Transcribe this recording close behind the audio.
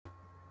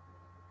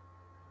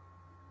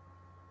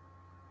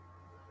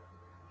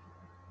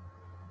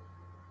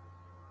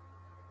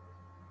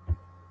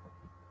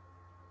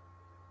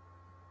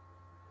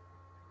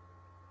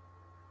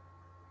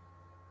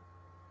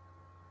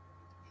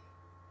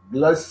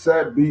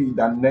Blessed be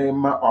the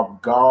name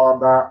of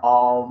God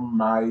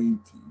Almighty.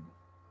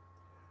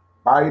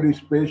 By the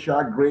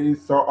special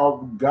grace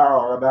of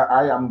God,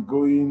 I am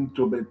going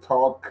to be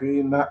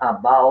talking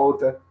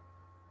about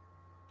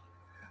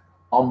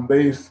on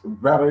this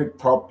very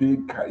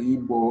topic.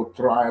 Igbo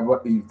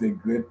tribe is the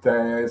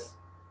greatest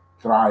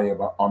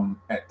tribe on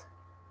earth.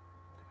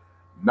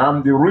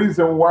 Now, the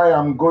reason why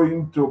I'm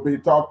going to be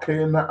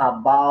talking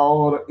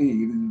about it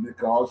is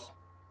because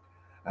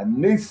I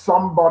need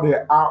somebody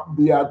out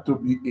there to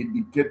be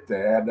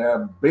educated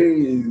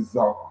based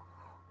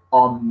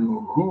on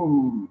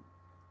who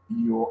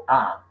you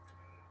are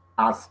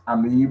as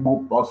an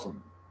Igbo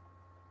person.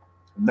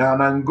 Now,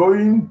 I'm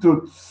going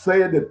to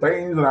say the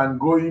things that I'm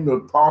going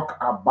to talk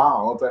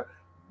about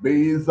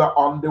based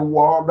on the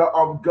Word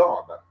of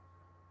God.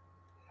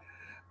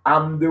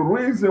 And the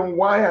reason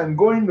why I'm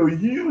going to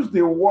use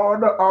the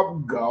Word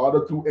of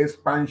God to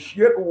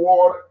expatiate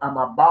what I'm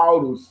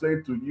about to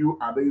say to you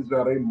at this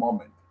very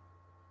moment.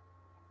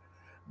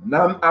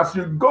 Now, as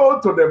you go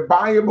to the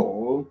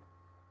Bible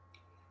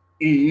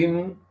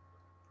in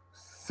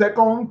 2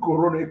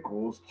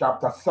 Chronicles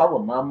chapter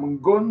 7, I'm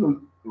going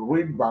to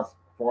read verse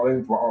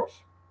 14 for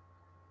us.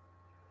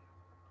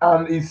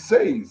 And it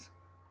says,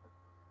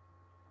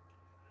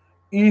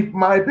 if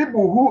my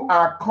people who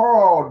are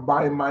called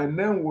by my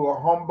name will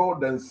humble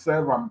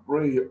themselves and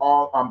pray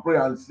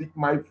and seek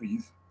my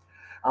face,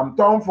 and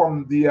turn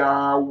from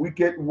their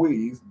wicked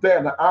ways,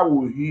 then I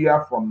will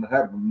hear from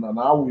heaven and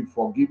I will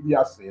forgive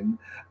their sin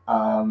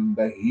and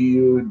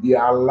heal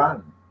their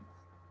land.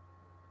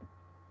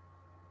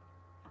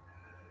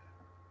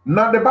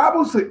 Now the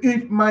Bible says,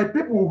 if my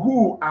people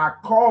who are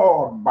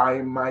called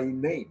by my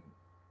name,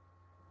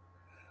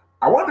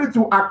 I wanted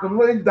to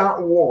acknowledge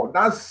that word,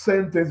 that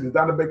sentence is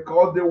that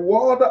because the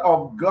word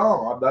of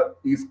God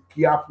is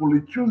carefully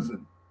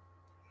chosen.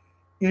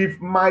 If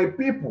my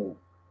people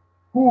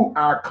who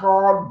are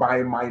called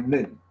by my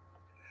name,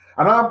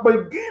 and I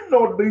begin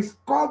to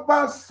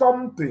discover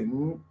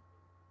something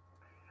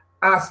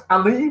as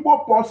an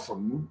Igbo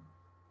person,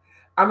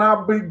 and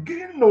I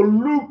begin to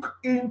look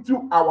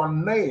into our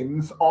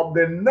names of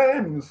the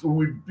names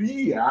we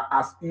bear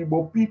as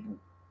Igbo people.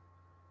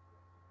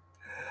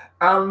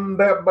 And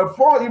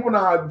before I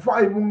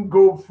even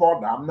go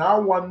further, I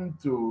now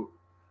want to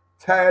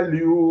tell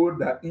you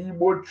the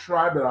Igbo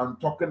tribe that I'm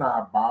talking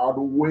about.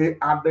 Where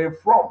are they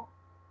from?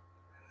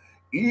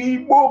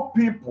 Igbo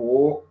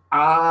people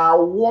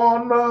are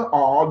one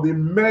of the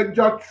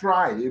major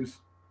tribes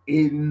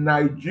in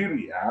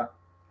Nigeria,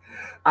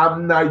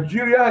 and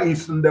Nigeria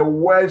is in the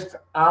West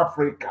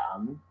Africa.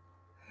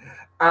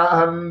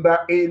 And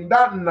in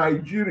that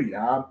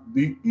Nigeria,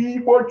 the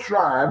Igbo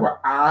tribe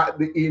are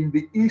in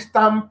the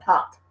eastern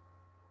part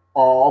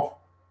of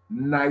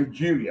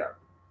Nigeria.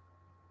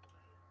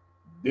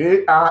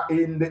 They are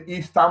in the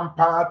eastern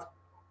part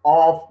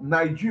of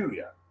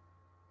Nigeria.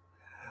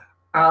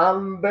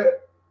 And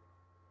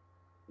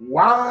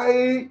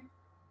why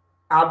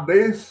are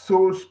they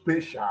so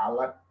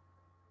special?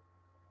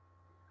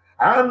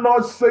 I'm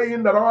not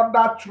saying that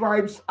other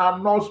tribes are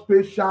not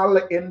special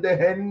in the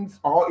hands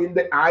or in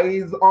the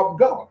eyes of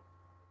God.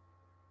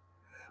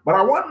 But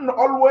I want to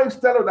always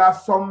tell you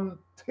that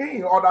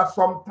something or that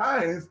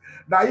sometimes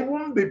that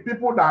even the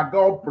people that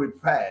God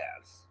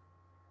prefers.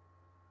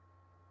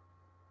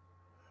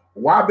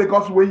 Why?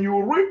 Because when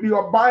you read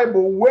your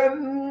Bible,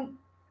 when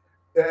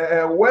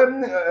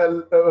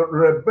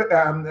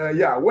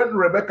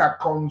Rebecca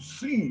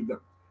conceived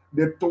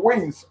the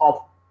twins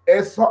of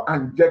Esau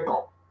and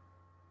Jacob,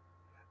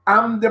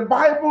 and the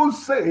Bible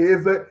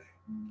says,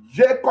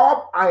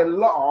 Jacob I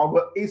love,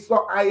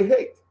 Esau I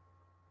hate.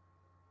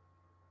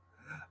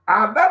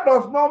 And that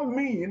does not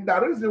mean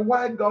the reason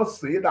why God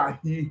said that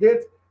he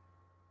hates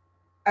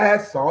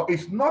Esau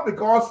is not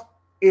because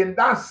in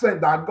that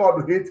sense that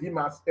God hates him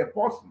as a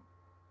person.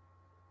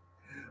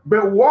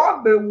 But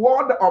what the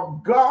word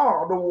of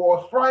God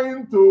was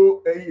trying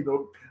to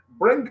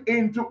bring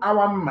into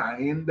our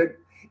mind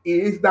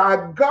is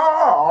that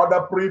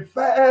God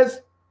prefers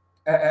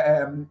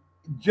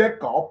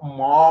Jacob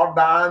more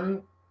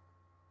than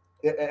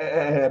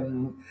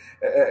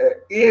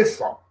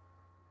Esau.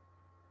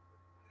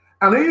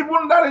 And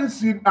even that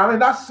is,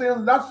 that's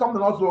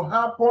something also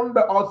happened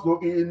also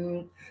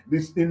in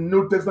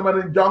New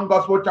Testament in John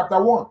Gospel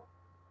chapter 1.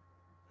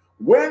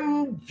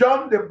 When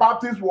John the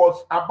Baptist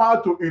was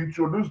about to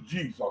introduce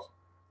Jesus,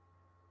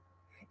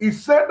 he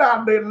said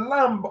that the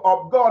Lamb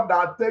of God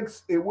that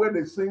takes away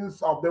the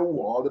sins of the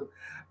world,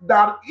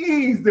 that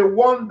is the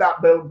one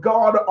that the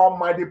God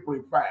Almighty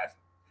prefers.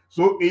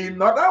 So in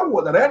other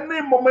words, at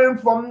any moment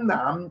from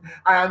now,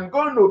 I am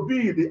going to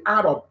be the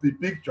out of the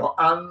picture,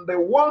 and the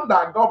one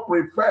that God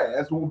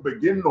prefers will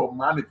begin to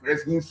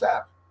manifest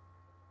himself.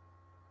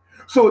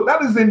 So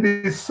that is in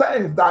the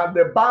sense that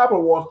the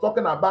Bible was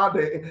talking about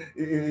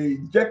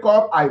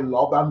Jacob I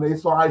love and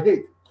Esau I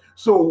hate.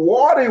 So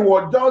what he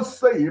was just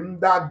saying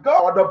that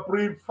God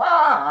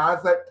prefers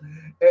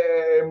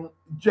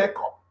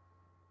Jacob.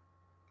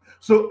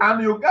 So,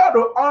 and you got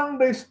to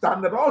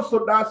understand that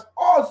also that's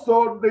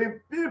also the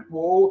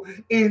people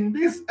in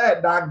this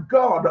earth that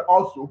God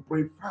also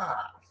prefers.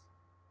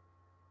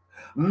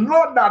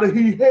 Not that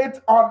he hates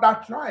other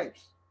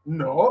tribes,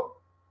 no,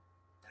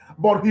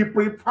 but he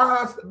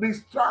prefers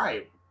this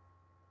tribe.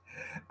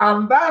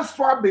 And that's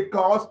why,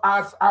 because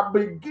as I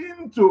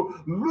begin to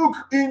look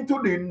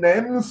into the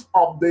names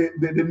of the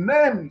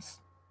names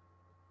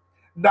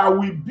that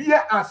we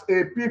bear as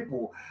a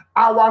people,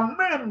 our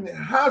name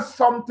has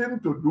something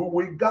to do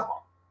with God.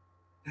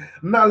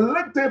 Now,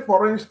 let's say,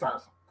 for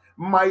instance,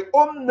 my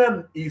own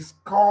name is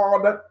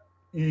called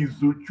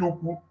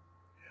Izuchukwu,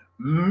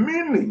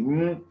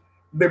 meaning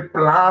the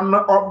plan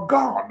of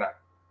God.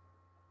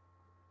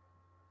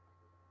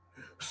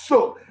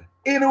 So,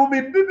 it will be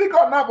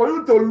difficult now for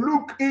you to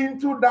look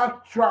into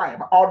that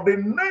tribe or the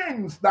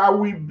names that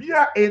we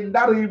bear in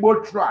that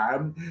Igbo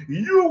tribe.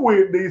 You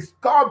will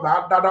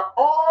discover that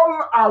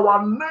all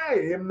our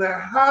name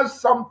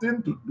has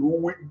something to do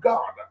with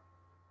God.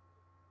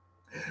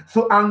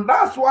 So, and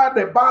that's why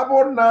the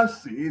Bible now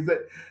says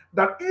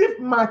that if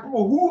my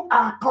people who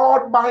are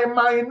called by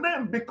my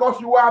name,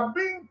 because you are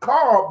being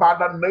called by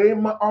the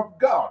name of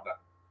God.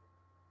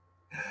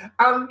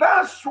 And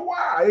that's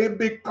why,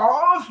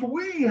 because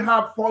we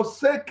have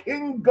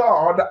forsaken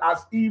God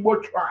as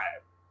Igbo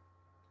tribe,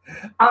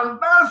 and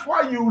that's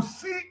why you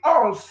see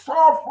us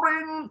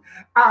suffering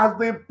as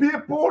the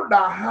people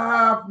that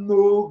have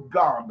no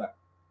God.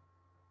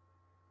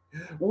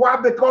 Why?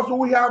 Because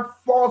we have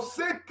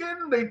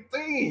forsaken the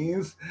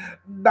things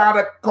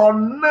that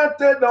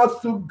connected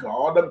us to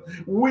God.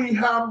 We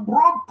have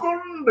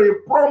broken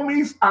the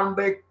promise and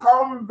the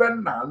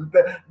covenant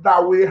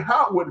that we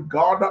have with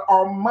God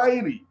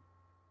Almighty.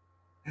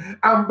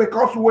 And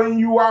because when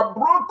you are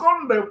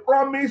broken the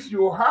promise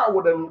you have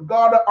with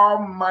God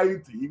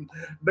Almighty,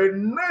 the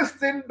next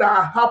thing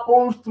that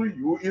happens to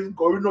you is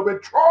going to be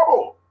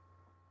trouble.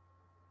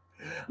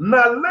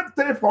 Now, let's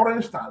say, for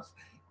instance,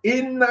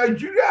 in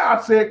Nigeria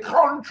as a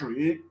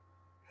country,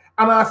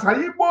 and as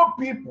Igbo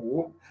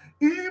people,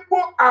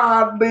 Igbo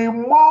are the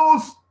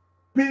most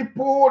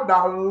people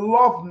that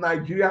love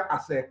Nigeria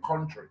as a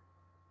country.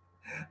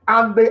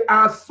 And they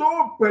are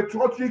so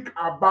patriotic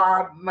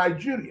about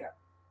Nigeria.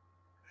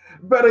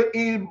 But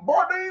it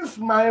burdens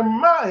my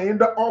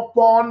mind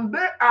upon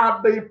they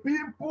are the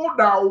people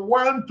that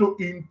want to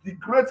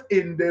integrate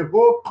in the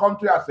whole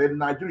country as a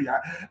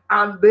Nigeria,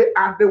 and they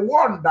are the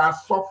one that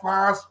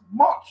suffers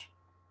much.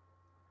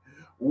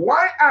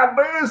 Why are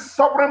they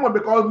suffering?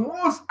 Because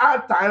most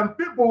of the time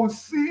people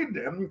see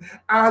them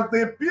as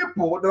the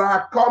people that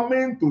are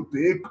coming to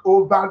take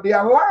over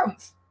their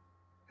lands.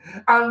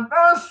 And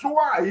that's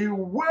why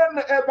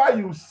whenever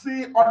you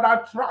see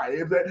other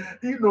tribes,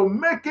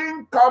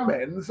 making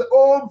comments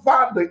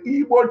over the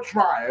Igbo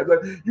tribe,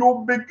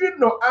 you begin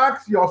to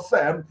ask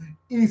yourself,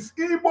 is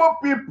Igbo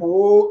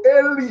people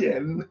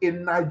alien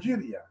in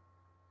Nigeria?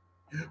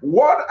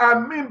 What I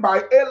mean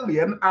by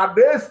alien, are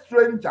they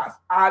strangers?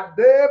 Are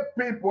they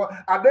people?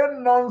 Are they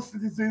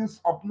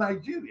non-citizens of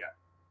Nigeria?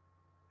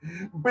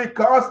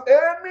 Because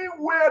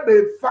anywhere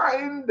they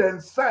find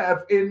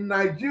themselves in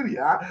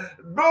Nigeria,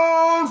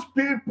 those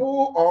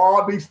people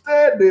or the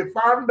state they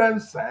found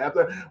themselves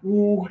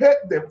will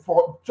hate them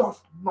for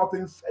just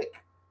nothing's sake.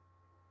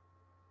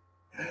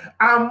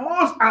 And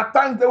most at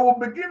times they will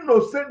begin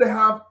to say they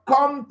have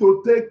come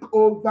to take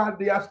over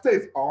their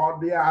states or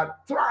their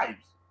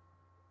tribes.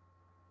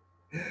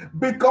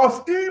 Because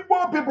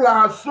Igbo people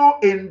are so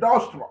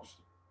industrious.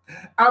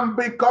 And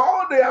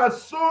because they are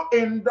so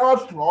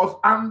industrious,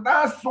 and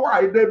that's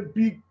why they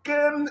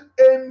became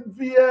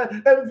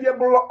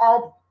enviable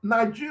of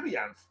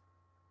Nigerians.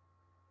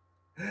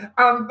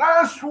 And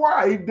that's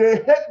why they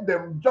hate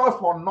them just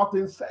for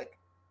nothing's sake.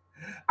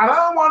 And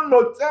I want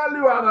to tell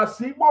you, as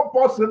a Igbo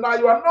person, that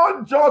you are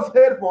not just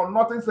hate for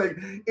nothing's sake.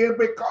 It's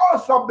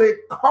because of the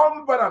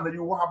covenant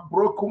you have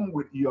broken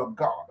with your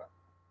God.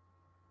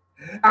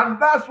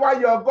 And that's why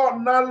your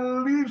God now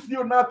leaves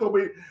you not to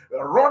be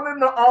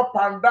running up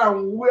and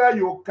down where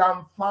you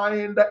can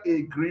find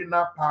a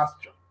greener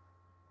pasture.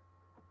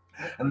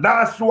 And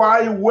that's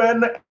why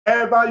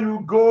whenever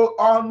you go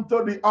on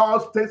to the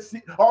all states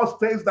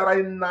that are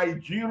in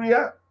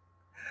Nigeria,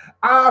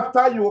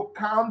 after you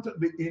count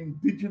the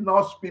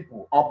indigenous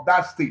people of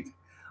that state,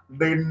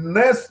 the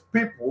next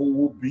people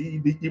will be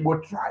the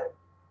Igbo tribe.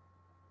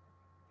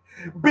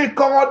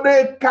 Because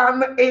they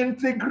can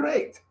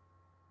integrate.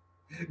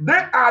 They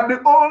are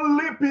the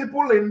only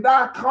people in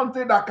that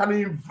country that can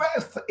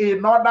invest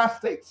in other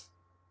states.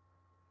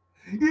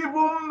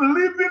 Even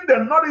living,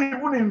 they're not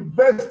even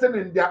investing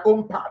in their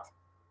own part.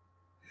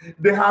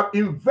 They have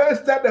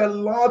invested a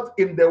lot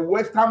in the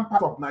western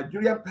part of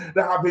Nigeria.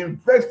 They have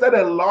invested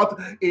a lot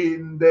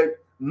in the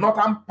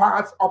northern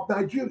parts of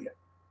Nigeria.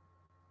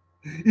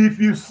 If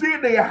you see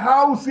the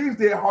houses,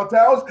 the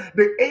hotels,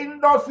 the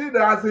industry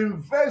that has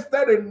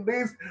invested in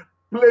these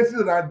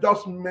places that I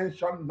just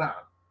mentioned now,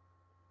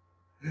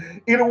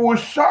 it will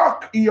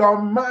shock your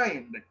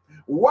mind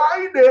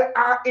why they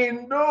are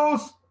in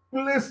those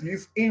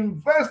places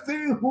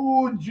investing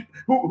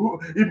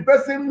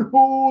investing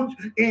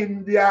huge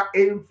in their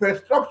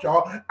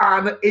infrastructure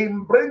and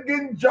in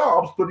bringing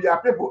jobs to their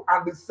people.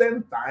 At the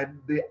same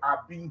time, they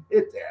are being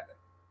hated.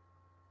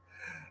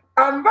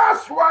 And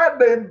that's why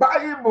the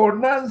Bible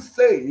now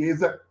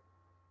says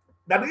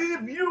that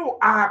if you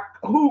are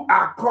who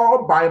are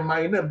called by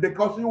my name,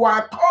 because you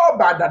are called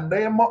by the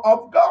name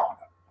of God.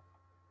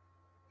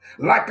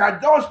 Like I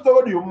just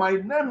told you, my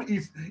name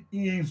is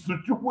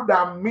Suchuku,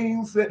 that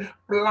means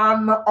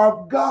plan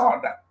of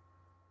God.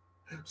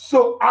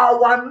 So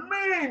our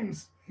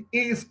names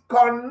is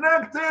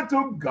connected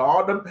to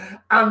God,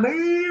 and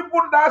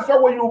even that's why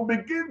when you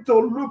begin to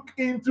look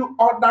into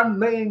other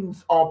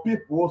names of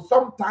people,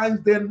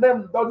 sometimes their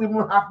name doesn't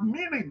even have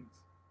meanings.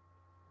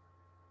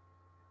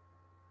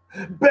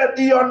 But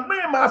your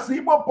name as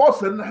Igbo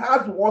person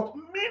has what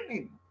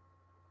meaning?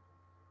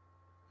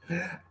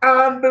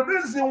 And the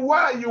reason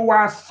why you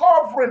are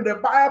suffering, the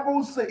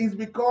Bible says, is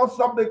because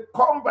of the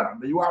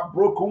covenant you have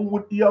broken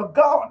with your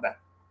God.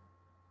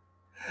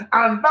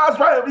 And that's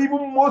why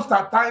even most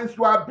of times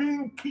you are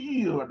being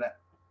killed.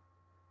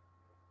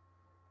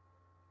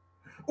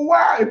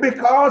 Why?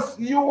 Because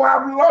you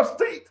have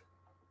lost it.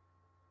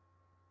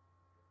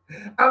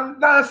 And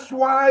that's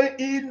why,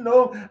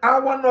 I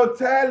want to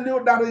tell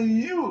you that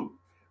you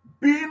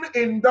being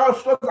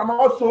industrious and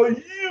also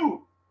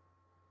you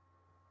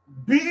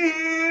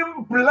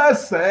being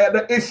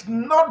blessed is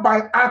not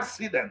by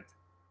accident.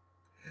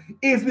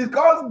 It's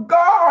because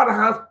God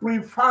has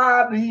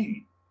preferred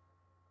you.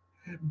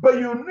 But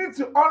you need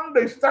to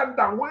understand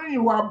that when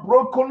you have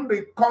broken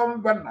the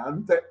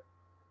covenant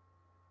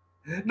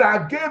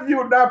that gave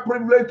you that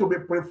privilege to be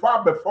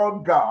preferred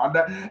before God,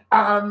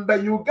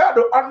 and you got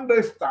to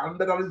understand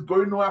that it's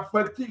going to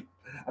affect you.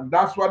 And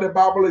that's what the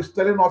Bible is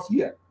telling us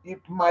here. If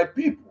my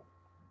people,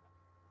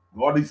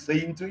 God is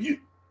saying to you,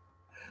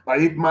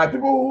 that if my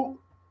people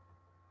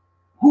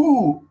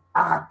who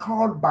are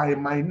called by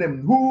my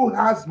name, who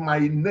has my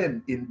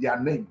name in their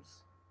names,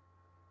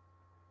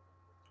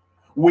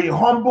 will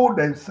humble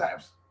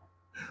themselves.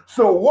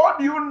 So what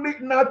you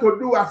need now to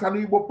do as an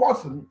Igbo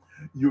person,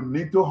 you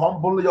need to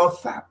humble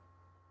yourself.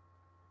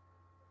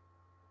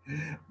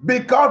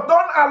 Because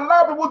don't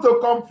allow people to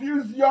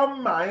confuse your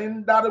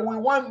mind that we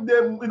want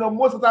them,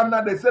 most of the time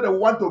now they say they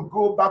want to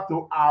go back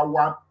to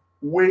our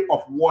way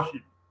of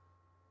worship.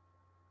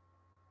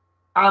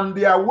 And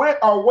their way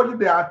of worship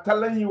they are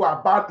telling you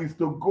about is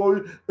to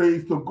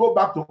go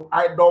back to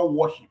idol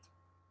worship.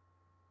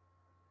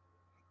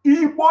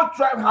 Igbo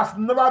tribe has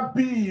never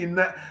been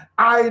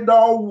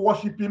idol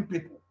worshiping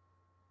people,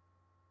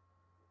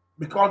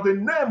 because the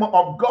name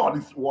of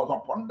God was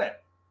upon them.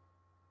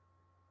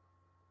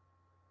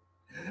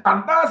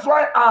 And that's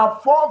why our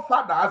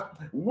forefathers,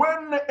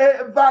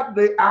 whenever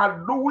they are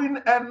doing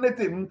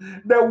anything,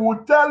 they will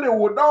tell you,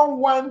 we don't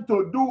want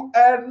to do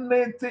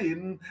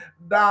anything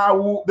that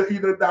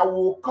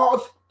will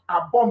cause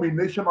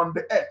abomination on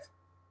the earth.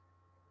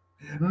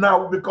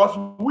 Now, because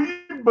we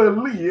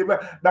believe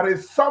there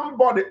is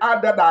somebody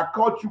out there that are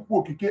called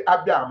Chukwokike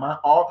Abiyama,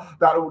 or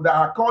that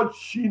are called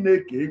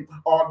Shineke,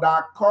 or that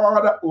are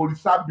called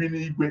Orisa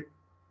Binigwe,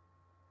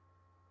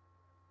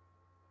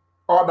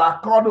 or that are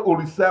called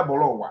Orisa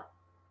Bolowa.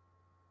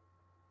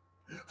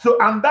 So,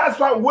 and that's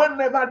why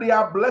whenever they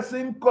are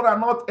blessing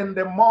Koranot in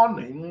the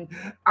morning,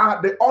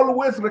 they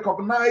always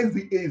recognize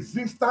the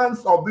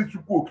existence of the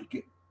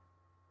Chukwokike.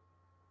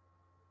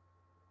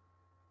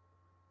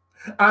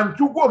 And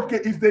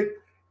Chukwokike is the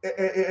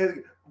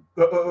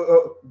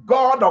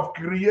God of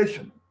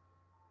creation.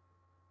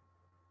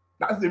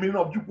 That's the meaning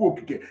of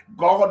Chukwokike,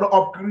 God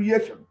of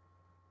creation.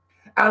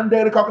 And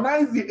they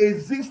recognize the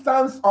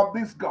existence of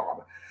this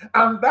God.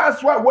 And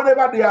that's why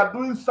whenever they are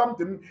doing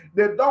something,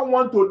 they don't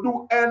want to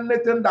do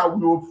anything that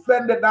will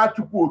offend that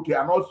Chukwokike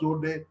and also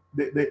the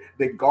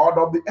God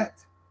of the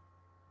earth.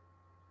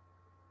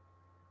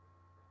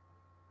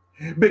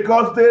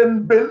 Because they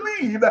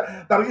believe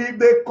that if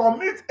they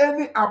commit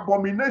any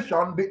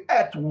abomination, the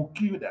earth will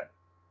kill them.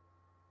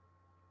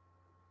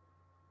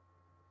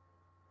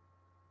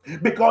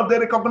 Because they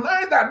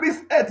recognize that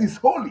this earth is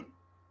holy.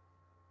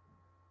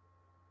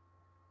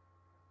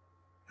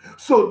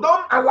 So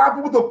don't allow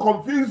people to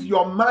confuse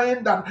your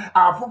mind that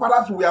our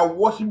forefathers were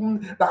worshiping,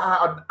 that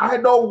our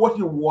idol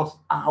worship was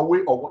our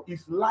way of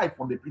its life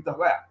on the pit of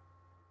hell.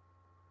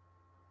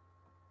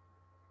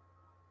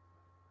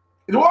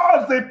 It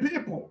was the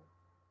people.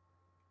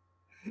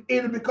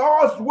 It's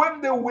because when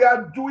they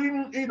were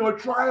doing,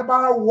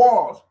 tribal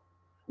wars,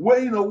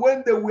 when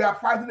they were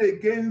fighting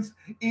against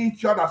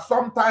each other,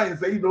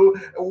 sometimes,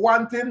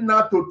 wanting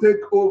not to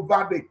take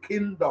over the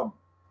kingdom,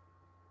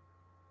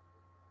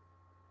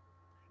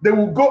 they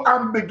will go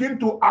and begin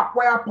to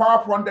acquire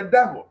power from the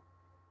devil.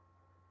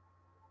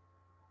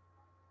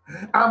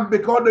 And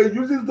because they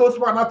uses those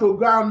power to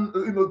go and,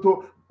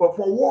 for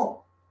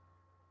war.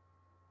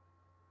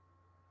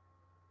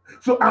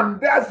 So, and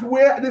that's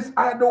where this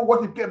idol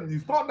worship came.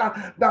 It's not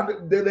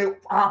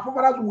that our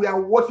forefathers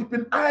were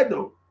worshiping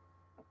idol.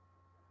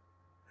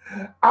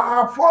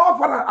 Our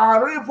forefathers,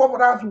 our real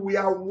forefathers, we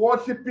are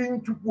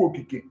worshiping Chukwu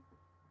Okike.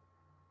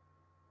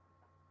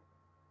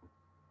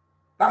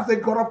 That's a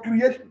God of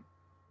creation.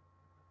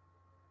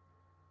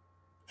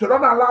 So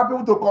don't allow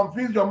people to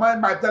confuse your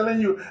mind by telling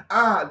you,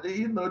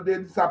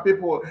 these are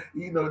people,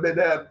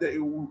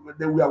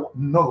 they were,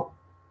 no.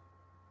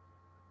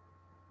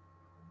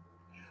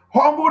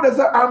 Humble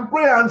yourself and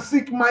pray and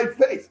seek my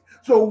face.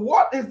 So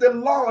what is the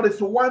Lord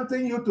is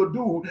wanting you to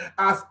do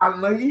as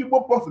an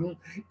Igbo person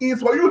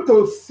is for you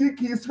to seek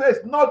his face,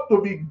 not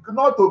to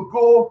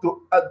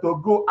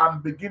go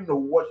and begin to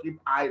worship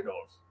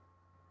idols.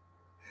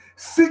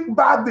 Seek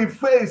back the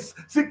face,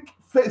 seek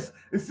the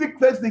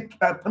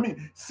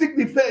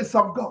face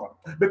of God.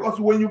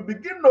 Because when you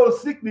begin to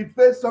seek the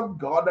face of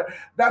God,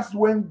 that's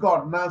when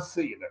God now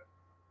sees it.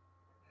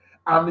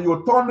 And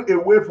you turn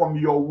away from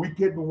your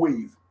wicked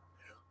ways.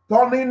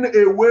 Turning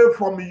away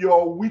from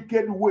your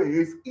wicked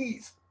ways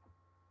is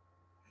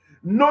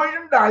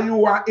knowing that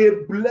you are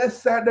a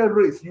blessed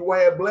race, you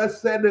are a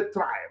blessed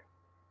tribe.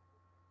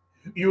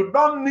 You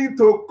don't need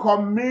to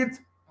commit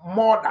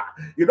murder.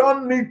 You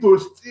don't need to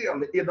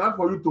steal in order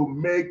for you to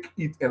make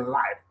it in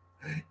life.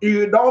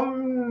 You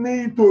don't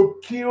need to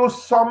kill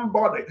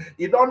somebody.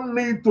 You don't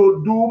need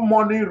to do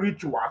money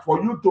rituals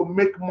for you to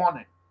make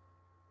money.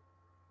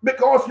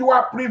 Because you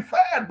are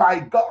preferred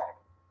by God.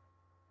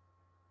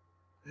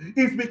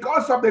 It's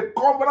because of the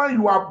covenant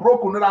you are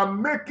broken that are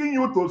making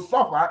you to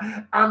suffer.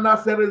 And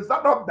as a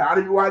result of that,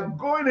 you are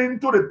going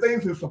into the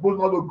things you're supposed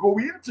not to go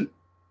into.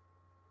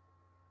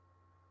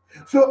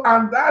 So,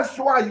 and that's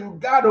why you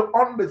got to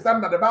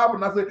understand that the Bible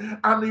now says,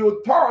 and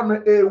you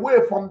turn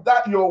away from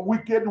that your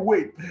wicked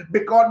way.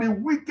 Because the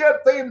wicked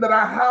thing that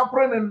are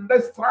happening in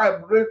this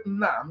tribe right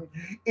now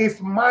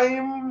is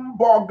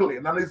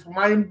mind-boggling and it's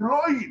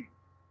mind-blowing.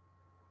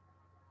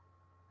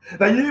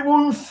 That you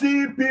even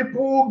see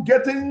people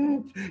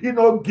getting,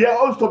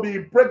 girls to be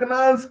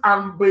pregnant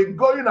and be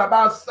going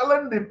about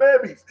selling the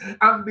babies.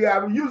 And they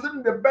are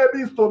using the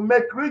babies to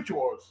make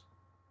rituals.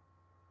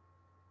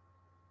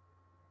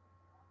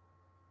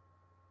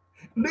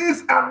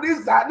 These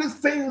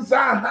things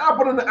are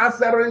happening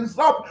as a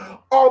result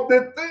of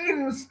the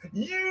things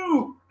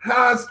you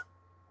has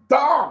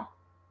done.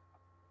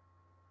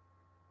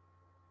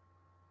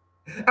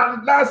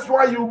 And that's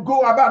why you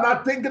go about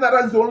not thinking that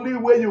that's the only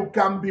way you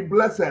can be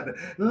blessed.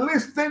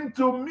 Listen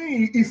to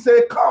me, it's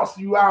a curse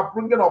you are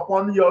bringing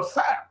upon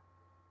yourself.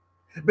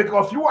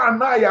 Because you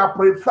and I are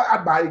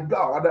preferred by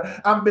God,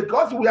 and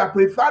because we are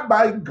preferred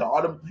by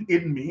God,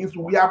 it means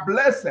we are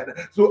blessed.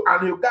 So,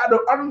 and you got to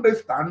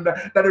understand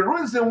that the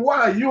reason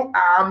why you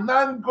are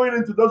not going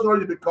into those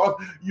areas because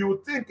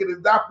you think it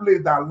is that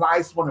place that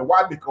lies money.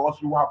 Why? Because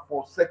you have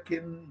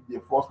forsaken the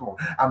first one,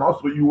 and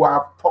also you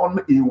have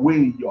turned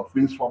away your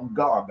face from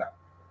God.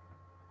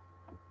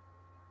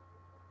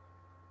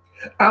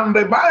 And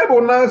the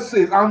Bible now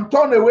says, "And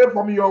turn away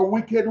from your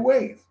wicked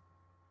ways."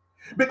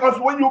 Because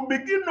when you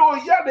begin to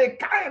hear the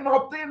kind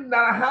of thing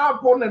that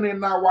happening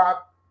in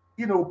our,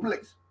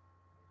 place,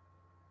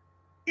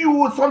 you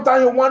will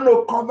sometimes want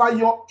to cover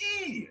your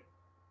ear.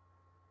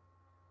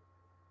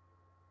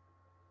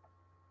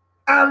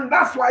 And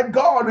that's why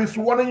God is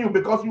warning you,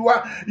 because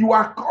you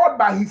are called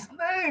by his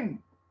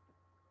name.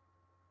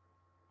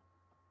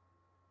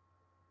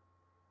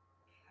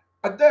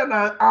 And then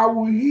I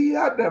will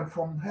hear them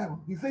from heaven.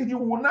 He said he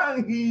will not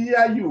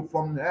hear you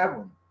from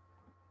heaven.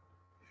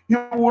 He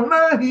will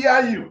not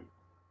hear you.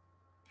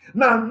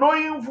 Now,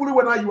 knowing fully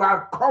whether you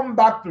have come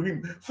back to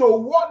him. So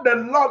what the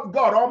Lord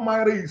God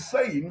Almighty is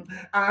saying,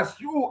 as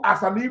you,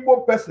 as an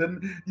Igbo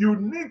person, you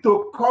need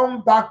to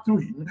come back to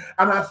him.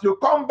 And as you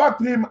come back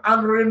to him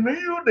and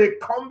renew the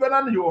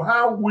covenant you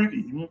have with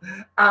him,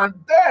 and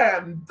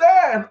then,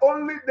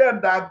 only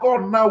then that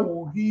God now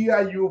will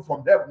hear you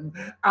from heaven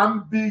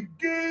and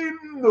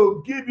begin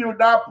to give you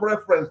that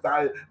preference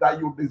that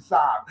you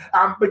desire,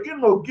 and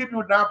begin to give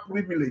you that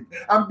privilege,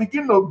 and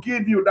begin to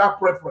give you that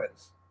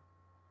preference.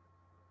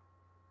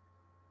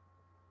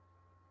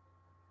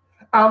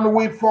 And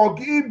we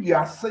forgive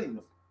your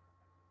sins.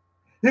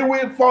 He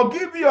will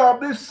forgive you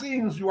of the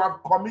sins you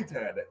have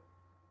committed.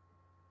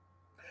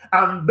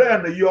 And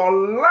then your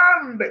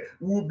land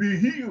will be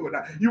healed.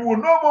 You will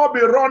no more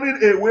be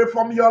running away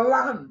from your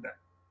land.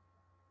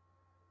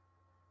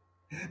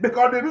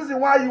 Because the reason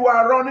why you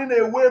are running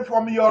away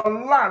from your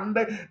land,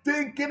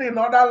 thinking in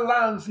other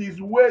lands is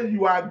where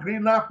you are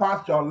greener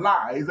pasture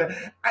lies,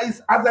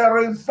 is as a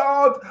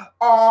result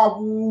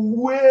of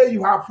where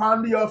you have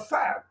found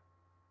yourself.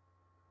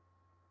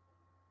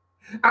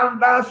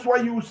 And that's why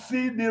you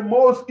see the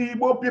most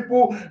Igbo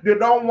people, they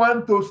don't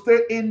want to stay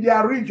in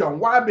their region.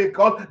 Why?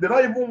 Because they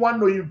don't even want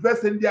to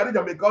invest in their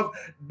region, because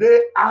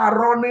they are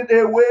running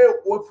away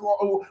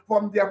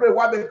from their place.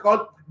 Why?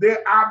 Because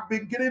they are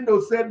beginning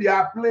to say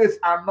their place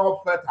are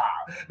not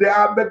fertile. They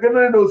are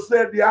beginning to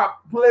say their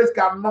place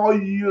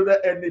cannot yield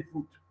any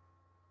fruit.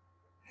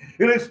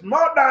 It is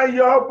not that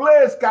your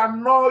place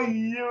cannot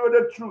yield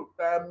the truth,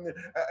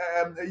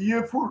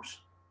 yield fruits.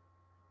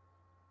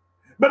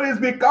 But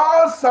it's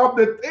because of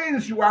the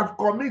things you have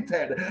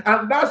committed.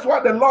 And that's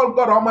why the Lord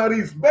God Almighty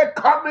is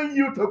beckoning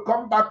you to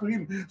come back to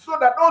Him, so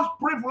that those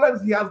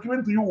privileges He has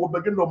given to you will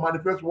begin to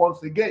manifest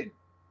once again.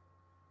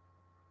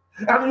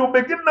 And you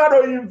begin now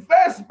to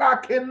invest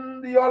back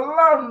in your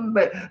land,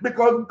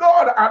 because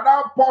God at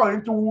that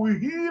point will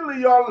heal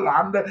your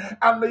land,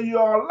 and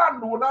your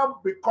land will now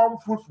become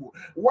fruitful.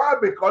 Why?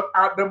 Because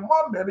at the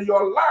moment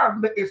your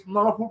land is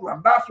not fruitful,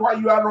 and that's why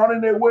you are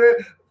running away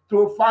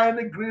to find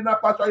a greener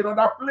pasture in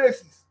other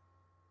places.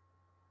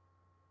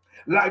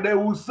 Like they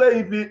will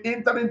say, if you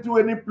enter into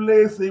any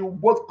place in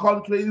both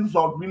countries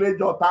or village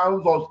or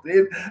towns or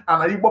state,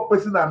 and an Igbo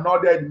person are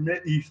not there,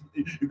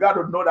 you got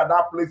to know that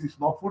that place is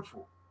not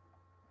fruitful.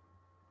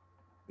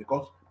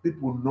 Because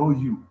people know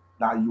you,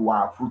 that you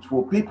are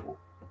fruitful people.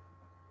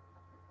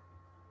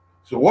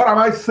 So what am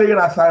I saying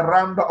as I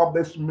round up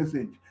this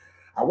message?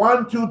 I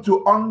want you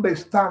to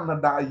understand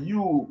that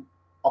you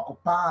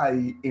occupy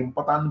an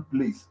important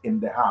place in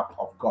the heart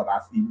of God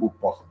as Igbo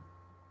person.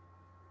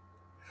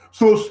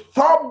 So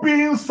stop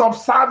being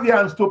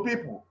subservient to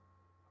people.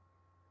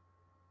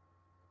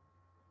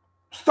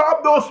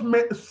 Stop those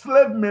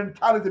slave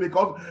mentality,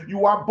 because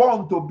you are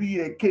born to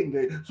be a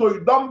king. So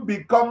you don't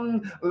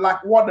become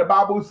like what the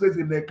Bible says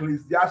in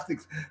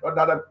Ecclesiastes,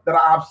 that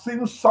I have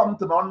seen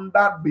something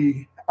under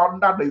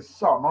the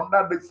sun,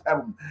 under this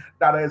heaven,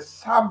 that a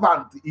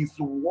servant is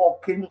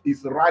walking,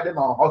 is riding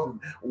on horses,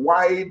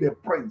 while the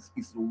prince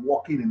is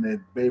walking in a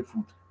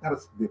barefoot. That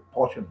is the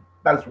portion.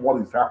 That is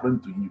what is happening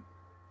to you.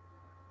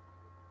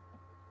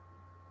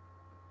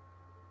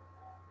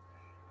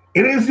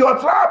 It is your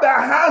tribe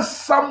that has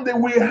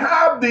something. We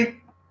have the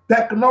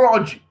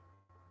technology,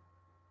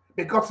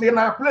 because in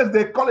our place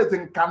they call it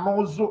in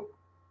Kanozo.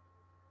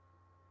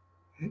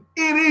 It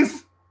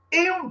is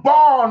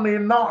inborn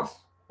in us.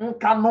 In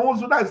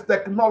Kanozo, that is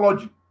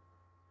technology.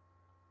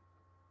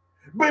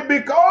 But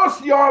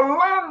because your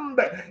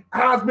land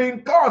has been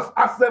cursed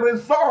as a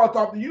result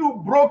of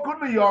you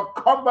broken your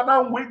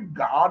covenant with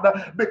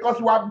God, because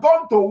you have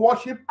gone to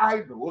worship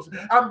idols,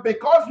 and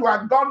because you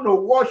have gone to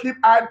worship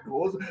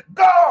idols,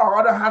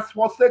 God has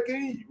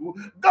forsaken you,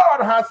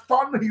 God has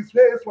turned His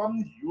face from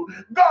you,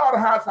 God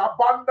has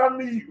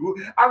abandoned you,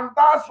 and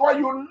that's why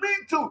you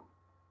need to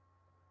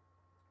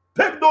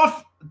take those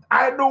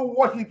idol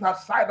worship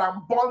aside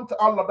and burn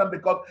all of them,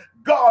 because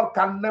God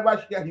can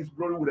never share His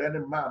glory with any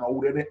man or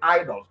with any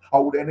idols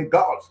or with any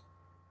gods.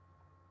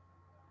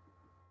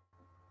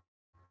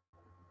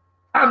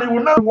 And you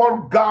will know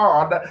what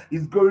God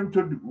is going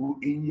to do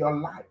in your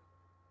life.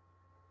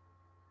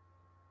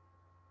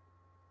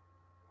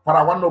 Father,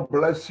 I want to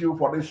bless you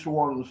for these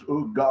ones,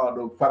 oh God,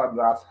 oh Father,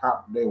 that has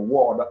had the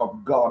word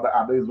of God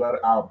at this very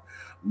hour.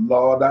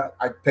 Lord,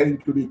 I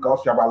thank you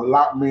because you have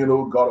allowed me,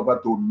 oh God,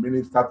 to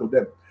minister to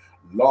them.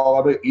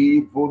 Lord,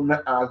 even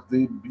as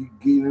they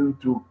begin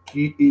to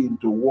key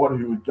into what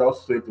you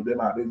just said to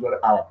them at this very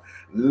hour,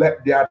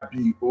 let there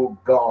be, oh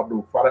God,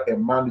 oh Father, a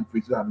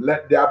manifestation.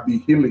 Let there be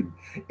healing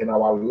in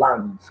our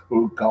lands,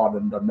 oh God,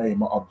 in the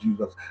name of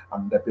Jesus.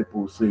 And the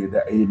people say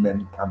the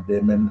amen and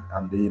amen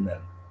and amen.